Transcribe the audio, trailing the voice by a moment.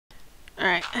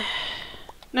Alright.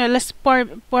 No, let's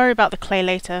worry about the clay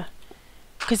later.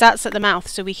 Because that's at the mouth,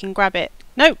 so we can grab it.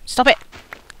 No, stop it!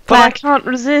 But Claire. I can't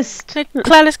resist. No,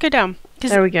 Claire, let's go down.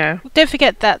 There we go. Don't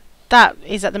forget that that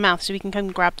is at the mouth, so we can come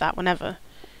and grab that whenever.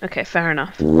 Okay, fair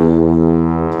enough.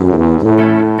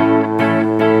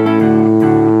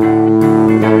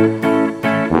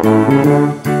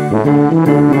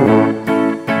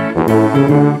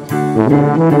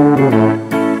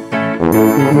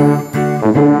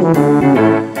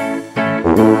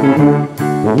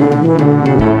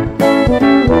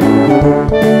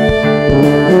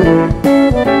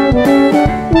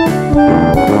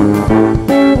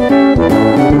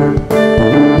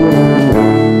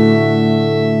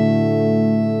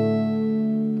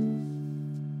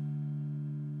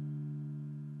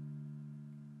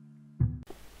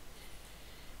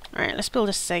 Alright, let's build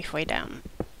a safe way down.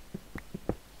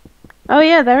 Oh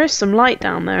yeah, there is some light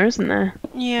down there, isn't there?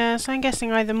 Yeah, so I'm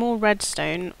guessing either more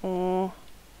redstone or...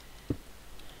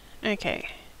 Okay.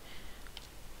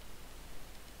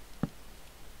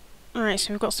 Alright,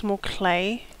 so we've got some more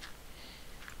clay.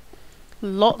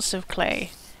 Lots of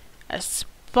clay. A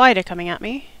spider coming at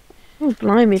me. Oh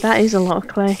blimey, that is a lot of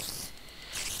clay.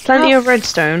 Plenty of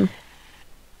redstone.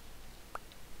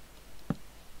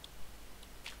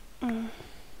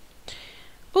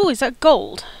 Ooh, is that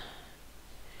gold?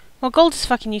 Well, gold is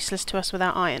fucking useless to us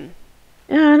without iron.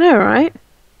 Yeah, I know, right?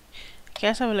 Okay,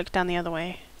 let's have a look down the other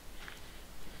way.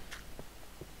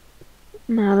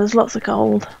 No, there's lots of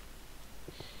gold.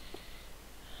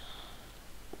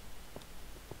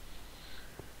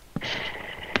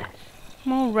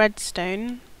 More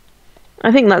redstone.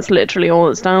 I think that's literally all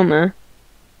that's down there.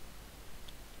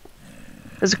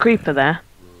 There's a creeper there.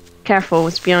 Careful,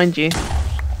 it's behind you.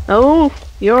 Oh,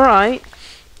 you're right.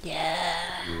 Yeah.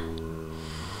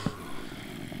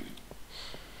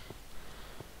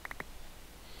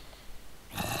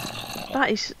 That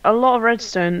is a lot of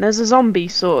redstone. There's a zombie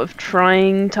sort of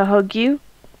trying to hug you.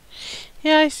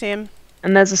 Yeah, I see him.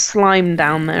 And there's a slime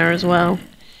down there as well.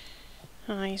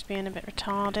 Oh, he's being a bit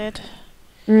retarded.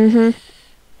 Mm-hmm.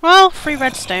 Well, free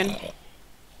redstone.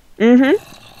 Mm-hmm.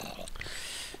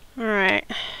 Alright.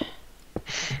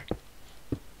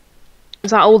 Is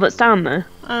that all that's down there?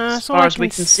 As far as we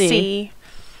can see.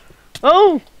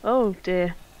 Oh! Oh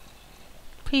dear.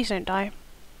 Please don't die.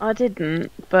 I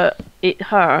didn't, but it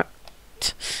hurt.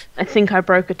 I think I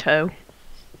broke a toe.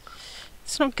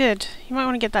 It's not good. You might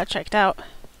want to get that checked out.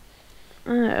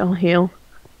 It'll heal.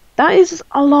 That is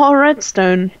a lot of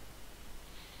redstone.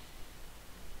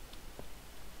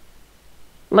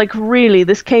 Like really,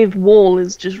 this cave wall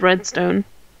is just redstone.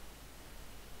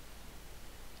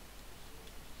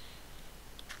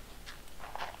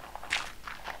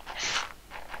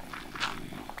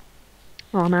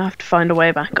 Oh, now I have to find a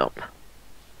way back up.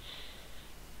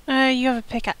 You have a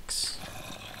pickaxe.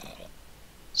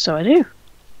 So I do.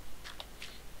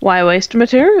 Why waste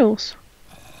materials?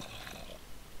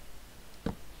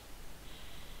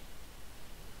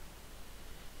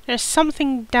 There's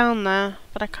something down there,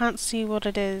 but I can't see what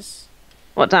it is.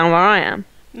 What, down where I am?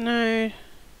 No.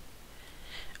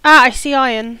 Ah, I see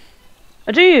iron.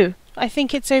 I do. I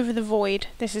think it's over the void.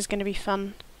 This is going to be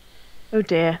fun. Oh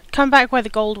dear. Come back where the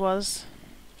gold was.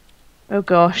 Oh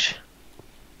gosh.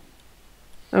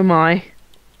 Oh my.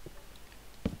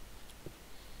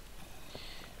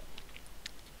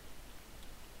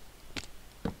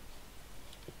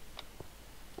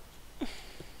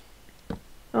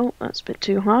 Oh, that's a bit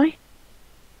too high.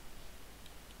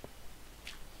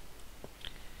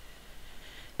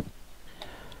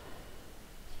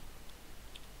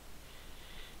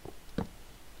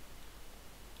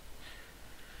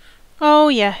 Oh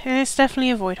yeah, it's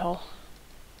definitely a void hole.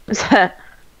 Is that?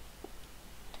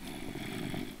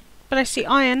 But I see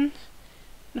iron,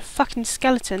 and a fucking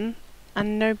skeleton,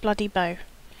 and no bloody bow.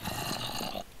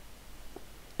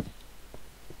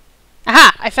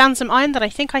 Aha! I found some iron that I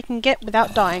think I can get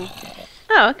without dying.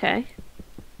 Oh, okay.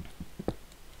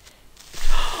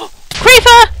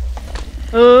 Creeper!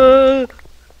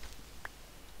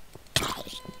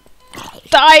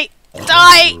 Die!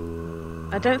 Die!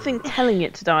 I don't think telling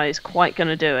it to die is quite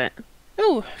gonna do it.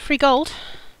 Ooh, free gold.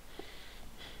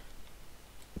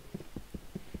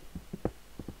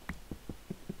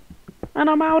 And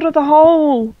I'm out of the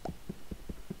hole!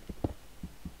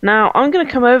 Now, I'm gonna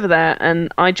come over there,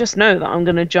 and I just know that I'm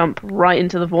gonna jump right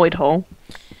into the void hole.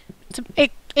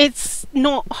 It's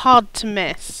not hard to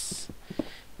miss.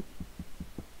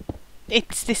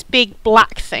 It's this big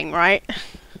black thing, right?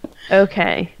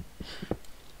 Okay.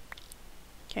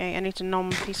 Okay, I need to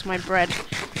nom a piece of my bread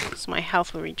so my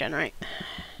health will regenerate.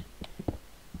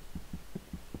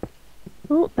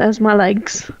 Oh, there's my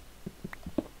legs.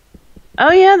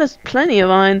 Oh yeah, there's plenty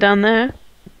of iron down there.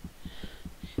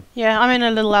 Yeah, I'm in a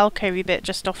little alcovey bit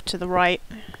just off to the right.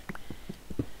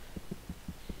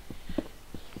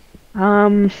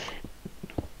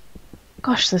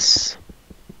 Gosh, this...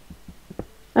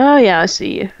 Oh yeah, I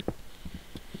see you.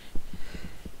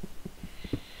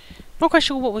 Not quite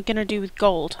sure what we're going to do with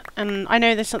gold, and I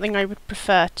know there's something I would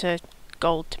prefer to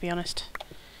gold, to be honest.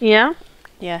 Yeah?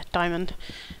 Yeah, diamond.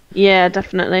 Yeah,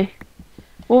 definitely.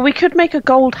 Well, we could make a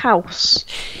gold house.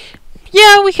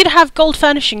 Yeah, we could have gold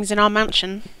furnishings in our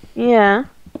mansion. Yeah.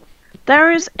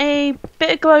 There is a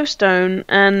bit of glowstone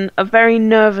and a very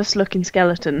nervous looking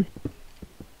skeleton.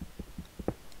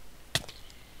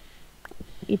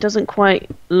 He doesn't quite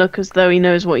look as though he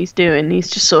knows what he's doing. He's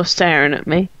just sort of staring at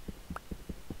me.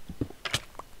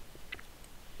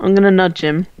 I'm gonna nudge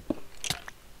him.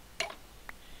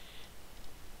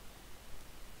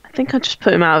 I think I just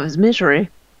put him out of his misery.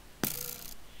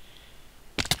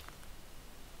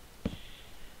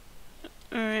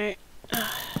 Alright.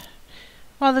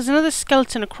 Well, there's another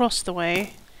skeleton across the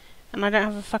way, and I don't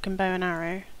have a fucking bow and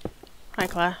arrow. Hi,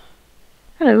 Claire.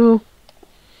 Hello.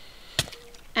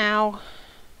 Ow.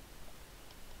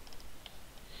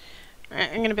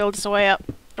 Alright, I'm gonna build this way up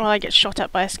while I get shot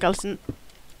at by a skeleton.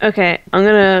 Okay, I'm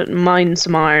gonna mine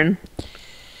some iron.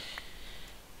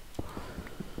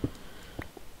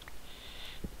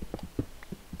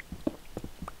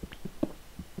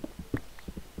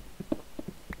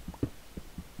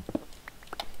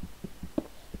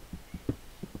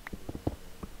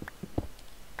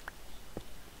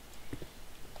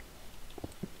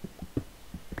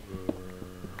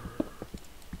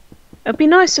 It'd be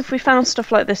nice if we found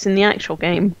stuff like this in the actual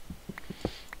game.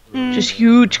 Just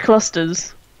huge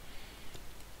clusters.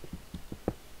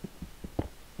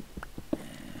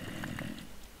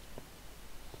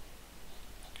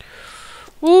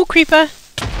 Ooh, creeper!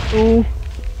 Ooh.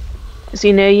 Is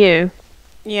he near you?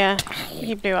 Yeah,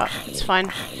 he blew up. It's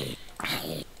fine.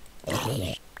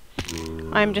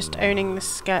 I'm just owning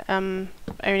the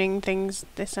owning things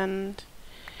this end.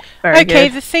 Very Okay,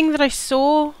 good. the thing that I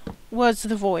saw was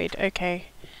the void. Okay,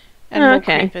 and more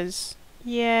creepers.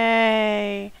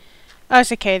 Yay! Oh,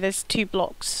 it's okay. There's 2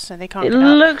 blocks, so they can't It get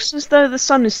up. looks as though the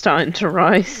sun is starting to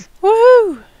rise.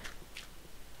 Woohoo!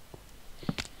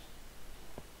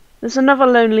 There's another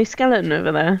lonely skeleton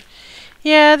over there.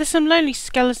 Yeah, there's some lonely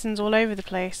skeletons all over the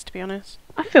place, to be honest.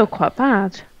 I feel quite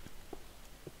bad.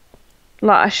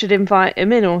 Like I should invite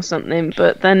him in or something,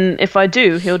 but then if I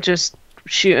do, he'll just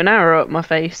shoot an arrow at my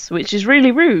face, which is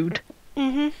really rude.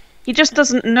 He just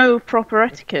doesn't know proper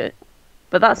etiquette.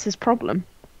 But that's his problem.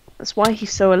 That's why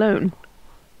he's so alone.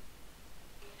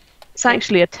 It's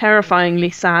actually a terrifyingly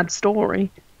sad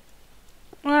story.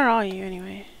 Where are you,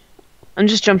 anyway? I'm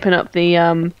just jumping up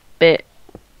the bit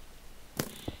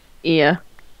here.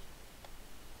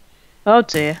 Oh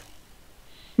dear.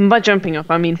 And by jumping up,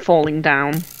 I mean falling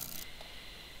down.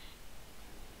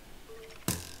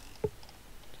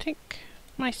 I think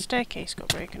my staircase got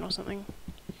broken or something.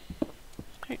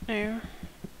 Don't know.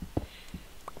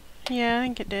 Yeah, I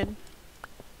think it did.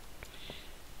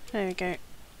 There we go.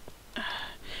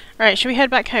 Right, should we head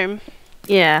back home?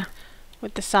 Yeah.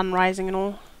 With the sun rising and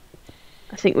all.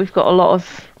 I think we've got a lot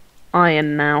of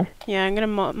iron now. Yeah, I'm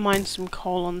gonna mine some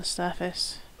coal on the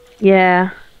surface.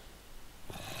 Yeah.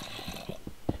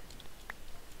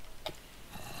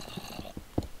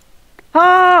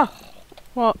 Ah!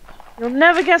 What? You'll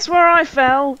never guess where I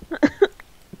fell.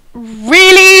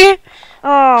 Really?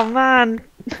 Oh man.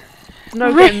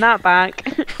 No getting that back.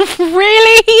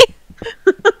 Really?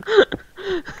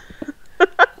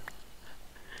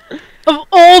 Of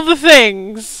all the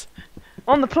things.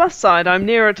 On the plus side, I'm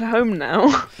nearer to home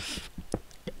now.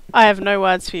 I have no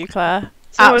words for you, Claire.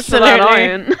 So is for that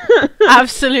iron.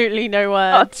 Absolutely no Oh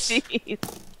words. jeez.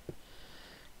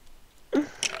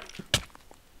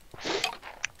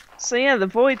 So yeah, the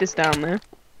void is down there.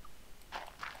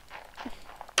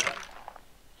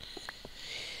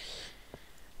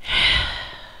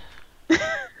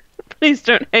 Please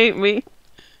don't hate me.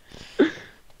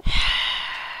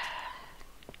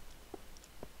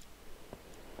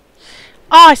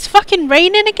 Oh, it's fucking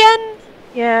raining again?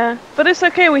 Yeah, but it's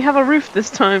okay, we have a roof this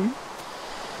time.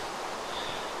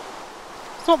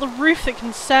 It's not the roof that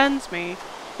concerns me.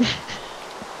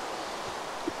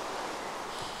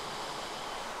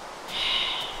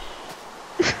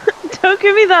 Don't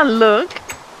give me that look.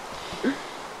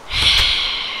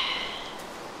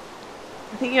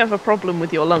 I think you have a problem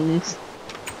with your lungs.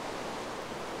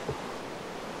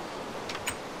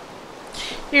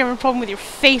 You have a problem with your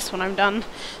face when I'm done.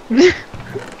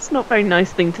 It's not a very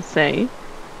nice thing to say.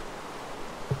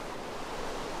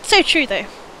 So true, though.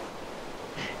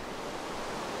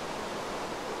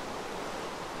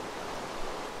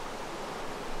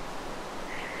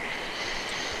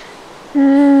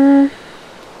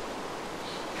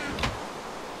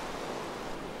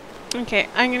 Okay,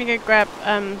 I'm gonna go grab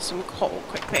some coal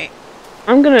quickly.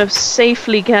 I'm gonna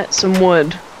safely get some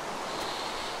wood.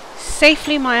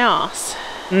 Safely my ass.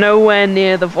 Nowhere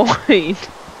near the void.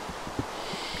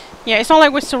 Yeah, it's not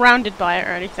like we're surrounded by it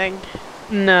or anything.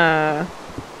 Nah.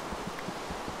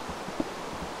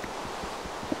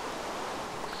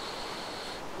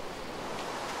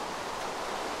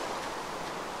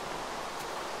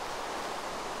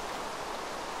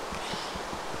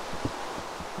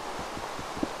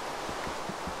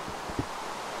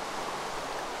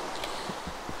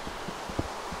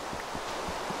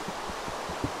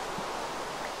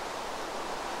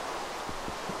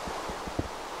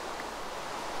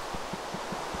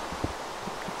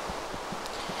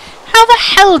 How the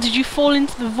hell did you fall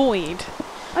into the void?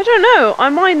 I don't know. I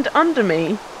mined under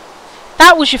me.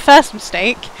 That was your first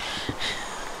mistake.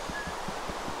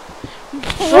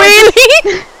 So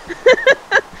Really?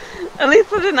 At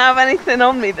least I didn't have anything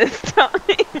on me this time.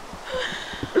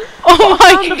 Oh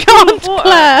my god,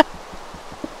 Claire!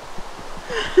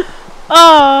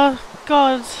 Oh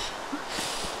god.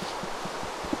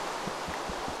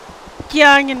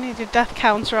 Yeah, I'm gonna need a death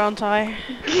counter, aren't I?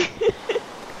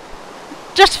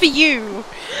 Just for you!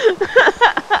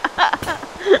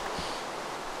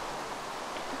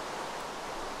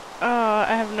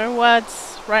 I have no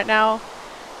words right now.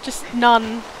 Just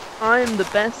none. I'm the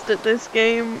best at this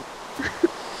game.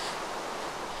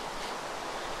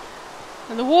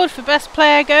 And the award for best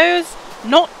player goes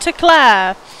not to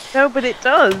Claire. No, but it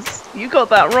does. You got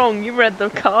that wrong. You read the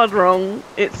card wrong.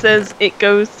 It says it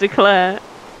goes to Claire.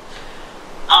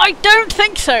 I don't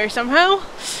think so, somehow.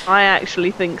 I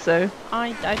actually think so.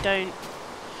 I don't.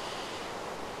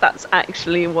 That's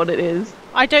actually what it is.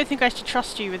 I don't think I should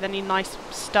trust you with any nice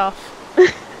stuff.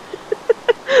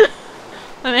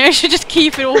 I think I should just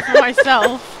keep it all for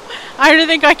myself. I don't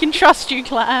think I can trust you,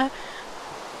 Claire.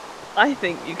 I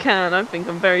think you can. I think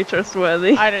I'm very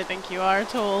trustworthy. I don't think you are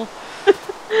at all.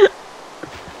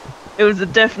 It was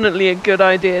definitely a good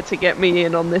idea to get me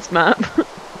in on this map.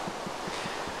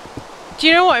 Do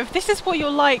you know what? If this is what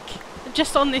you're like,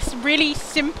 just on this really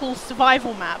simple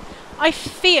survival map, I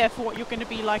fear for what you're going to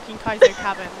be like in Kaizo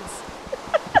Caverns.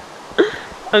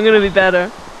 I'm gonna be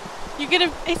better.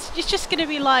 It's just gonna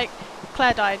be like,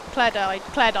 Claire died, Claire died,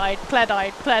 Claire died, Claire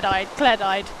died, Claire died, Claire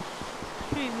died.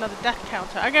 I need another death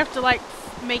counter. I'm gonna have to like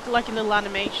make like a little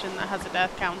animation that has a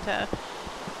death counter.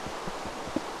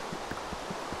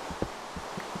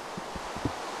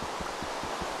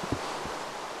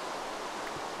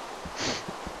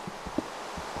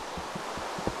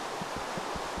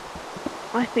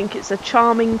 I think it's a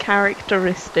charming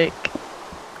characteristic.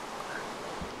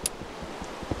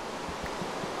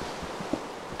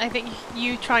 I think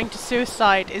you trying to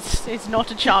suicide is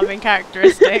not a charming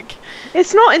characteristic.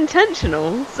 It's not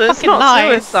intentional, so it's Fucking not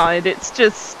lies. suicide, it's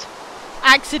just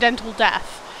Accidental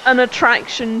death. an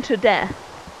attraction to death.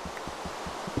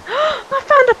 I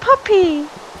found a puppy!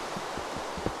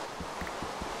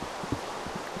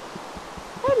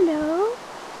 Hello?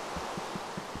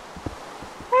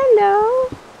 Hello?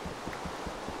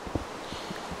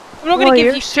 I'm not gonna give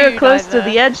you're you sure food close either. to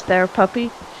the edge there, puppy.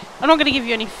 I'm not gonna give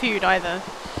you any food either.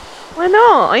 Why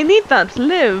not? I need that to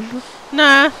live.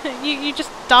 Nah, you just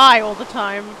die all the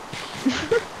time.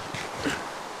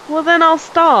 Well then I'll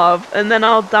starve, and then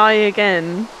I'll die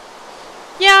again.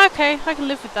 Yeah, okay, I can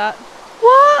live with that.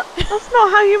 What? That's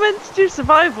not how you meant to do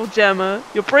survival, Gemma.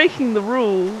 You're breaking the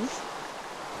rules.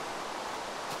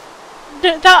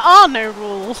 There are no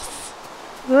rules.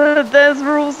 There's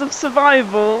rules of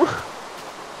survival.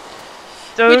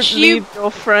 Don't leave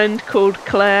your friend called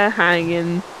Claire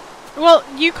hanging. Well,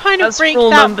 you kind of That's break rule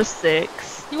that. number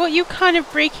 6. Well, you kind of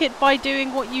break it by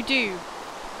doing what you do.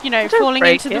 You know, I don't falling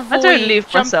break into it. the void. I don't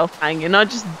leave myself hanging. I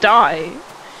just die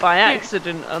by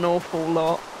accident an awful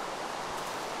lot.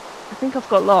 I think I've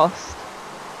got lost.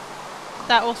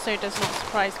 That also does not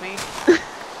surprise me.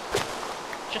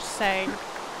 Just saying.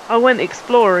 I went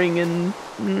exploring and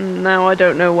now I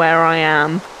don't know where I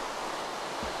am.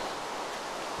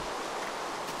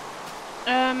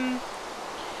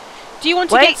 Do you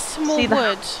want to get some more wood?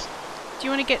 House. Do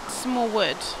you want to get some more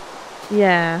wood?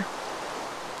 Yeah.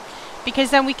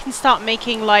 Because then we can start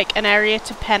making like an area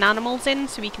to pen animals in,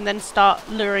 so we can then start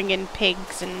luring in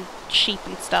pigs and sheep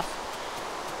and stuff.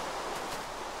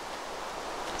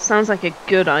 Sounds like a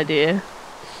good idea.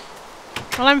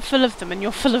 Well, I'm full of them and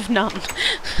you're full of none.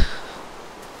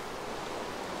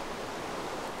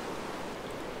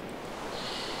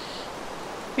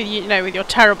 With you know, with your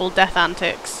terrible death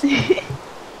antics.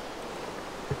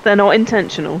 They're not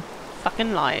intentional.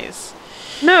 Fucking lies.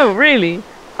 No, really.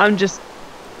 I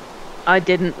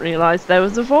didn't realise there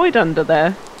was a void under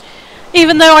there.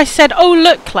 Even though I said, oh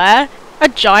look Claire, a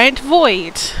giant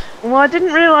void. Well, I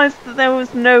didn't realise that there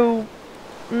was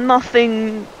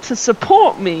nothing to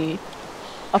support me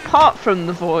apart from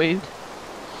the void,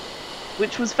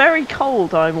 which was very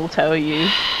cold, I will tell you.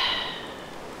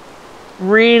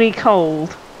 Really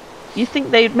cold. You think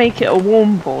they'd make it a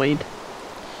warm void?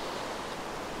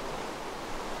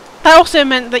 That also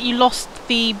meant that you lost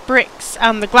the bricks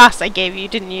and the glass I gave you,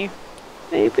 didn't you?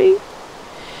 Maybe.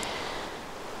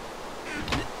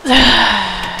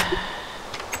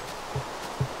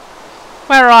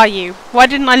 Where are you? Why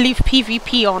didn't I leave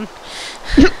PvP on?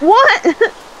 What?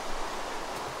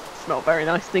 It's not a very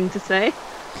nice thing to say.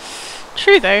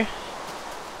 True though.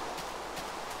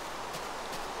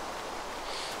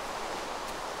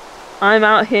 I'm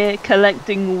out here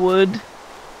collecting wood.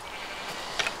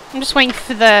 I'm just waiting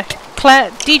for the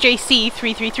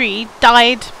DJC333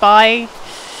 died by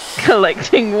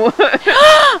Collecting wood.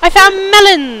 I found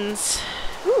melons!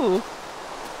 Ooh.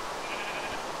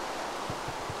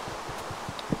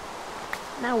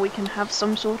 Now we can have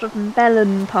some sort of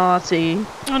melon party.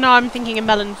 Oh no, I'm thinking a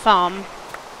melon farm.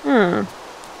 Hmm.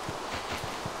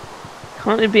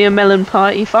 Can't it be a melon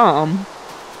party farm?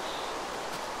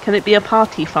 Can it be a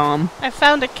party farm? I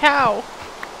found a cow.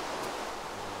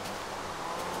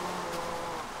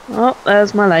 Oh,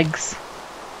 there's my legs.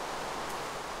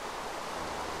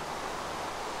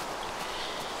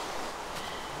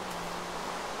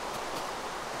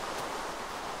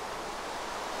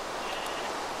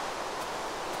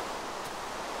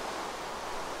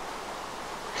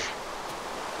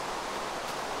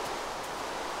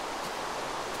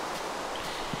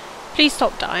 Please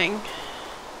stop dying.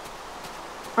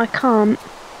 I can't.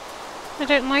 I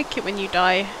don't like it when you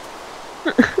die.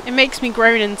 It makes me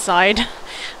groan inside.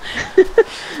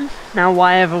 Now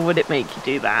why ever would it make you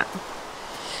do that?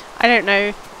 I don't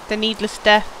know. The needless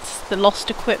deaths, the lost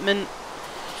equipment.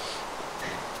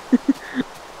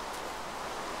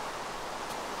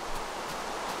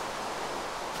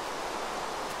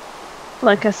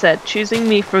 Like I said, choosing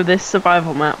me for this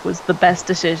survival map was the best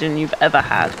decision you've ever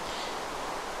had.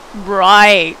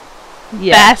 Right.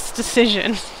 Yeah. Best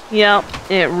decision.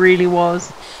 Yep, it really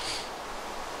was.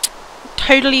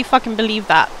 Totally fucking believe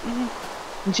that.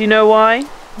 Do you know why?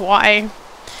 Why?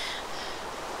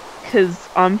 Because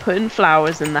I'm putting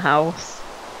flowers in the house.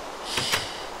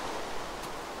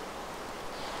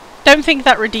 Don't think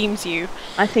that redeems you.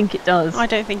 I think it does. I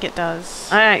don't think it does.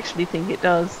 I actually think it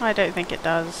does. I don't think it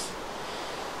does.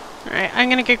 Alright, I'm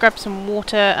gonna go grab some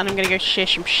water and I'm gonna go shear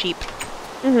some sheep.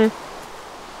 Mhm.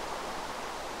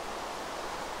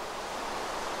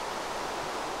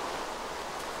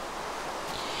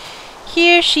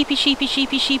 Here, sheepy, sheepy,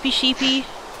 sheepy, sheepy, sheepy.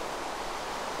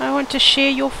 I want to shear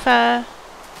your fur.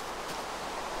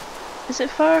 Is it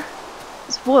fur?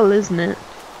 It's wool, isn't it?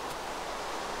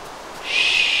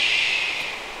 Shh.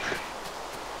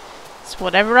 It's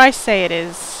whatever I say it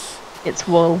is. It's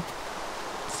wool.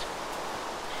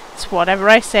 It's whatever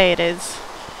I say it is.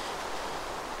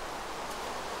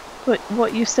 But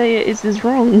what you say it is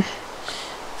wrong.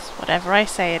 It's whatever I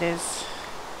say it is.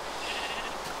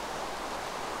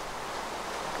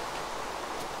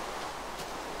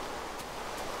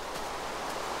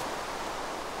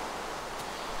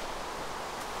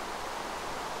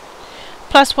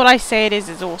 Plus, what I say it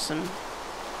is awesome.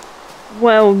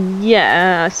 Well,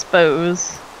 yeah, I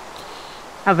suppose.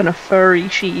 Having a furry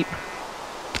sheep.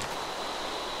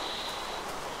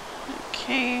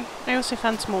 Okay, I also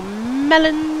found some more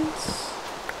melons.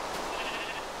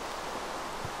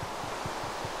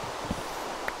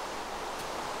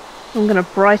 I'm gonna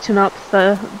brighten up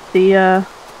the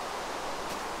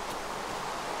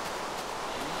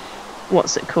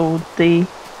what's it called? The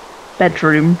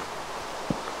bedroom.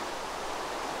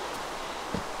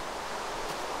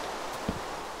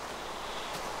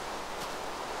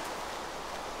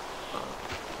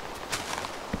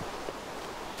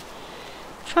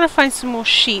 Trying to find some more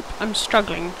sheep. I'm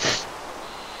struggling.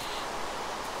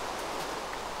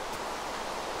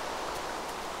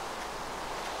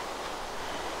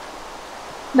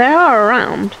 They are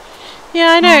around.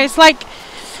 Yeah, I know. It's like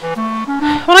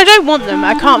when I don't want them,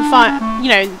 I can't find.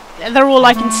 You know, they're all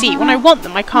I can see. When I want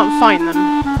them, I can't find them.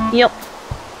 Yep,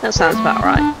 that sounds about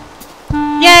right.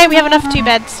 Yay! We have enough 2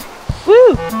 beds.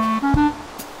 Woo!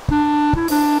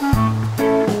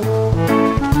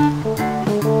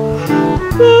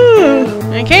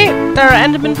 Okay, there are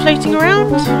Endermen floating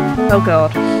around. Oh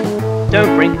god.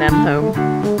 Don't bring them home.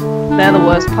 They're the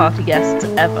worst party guests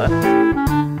ever.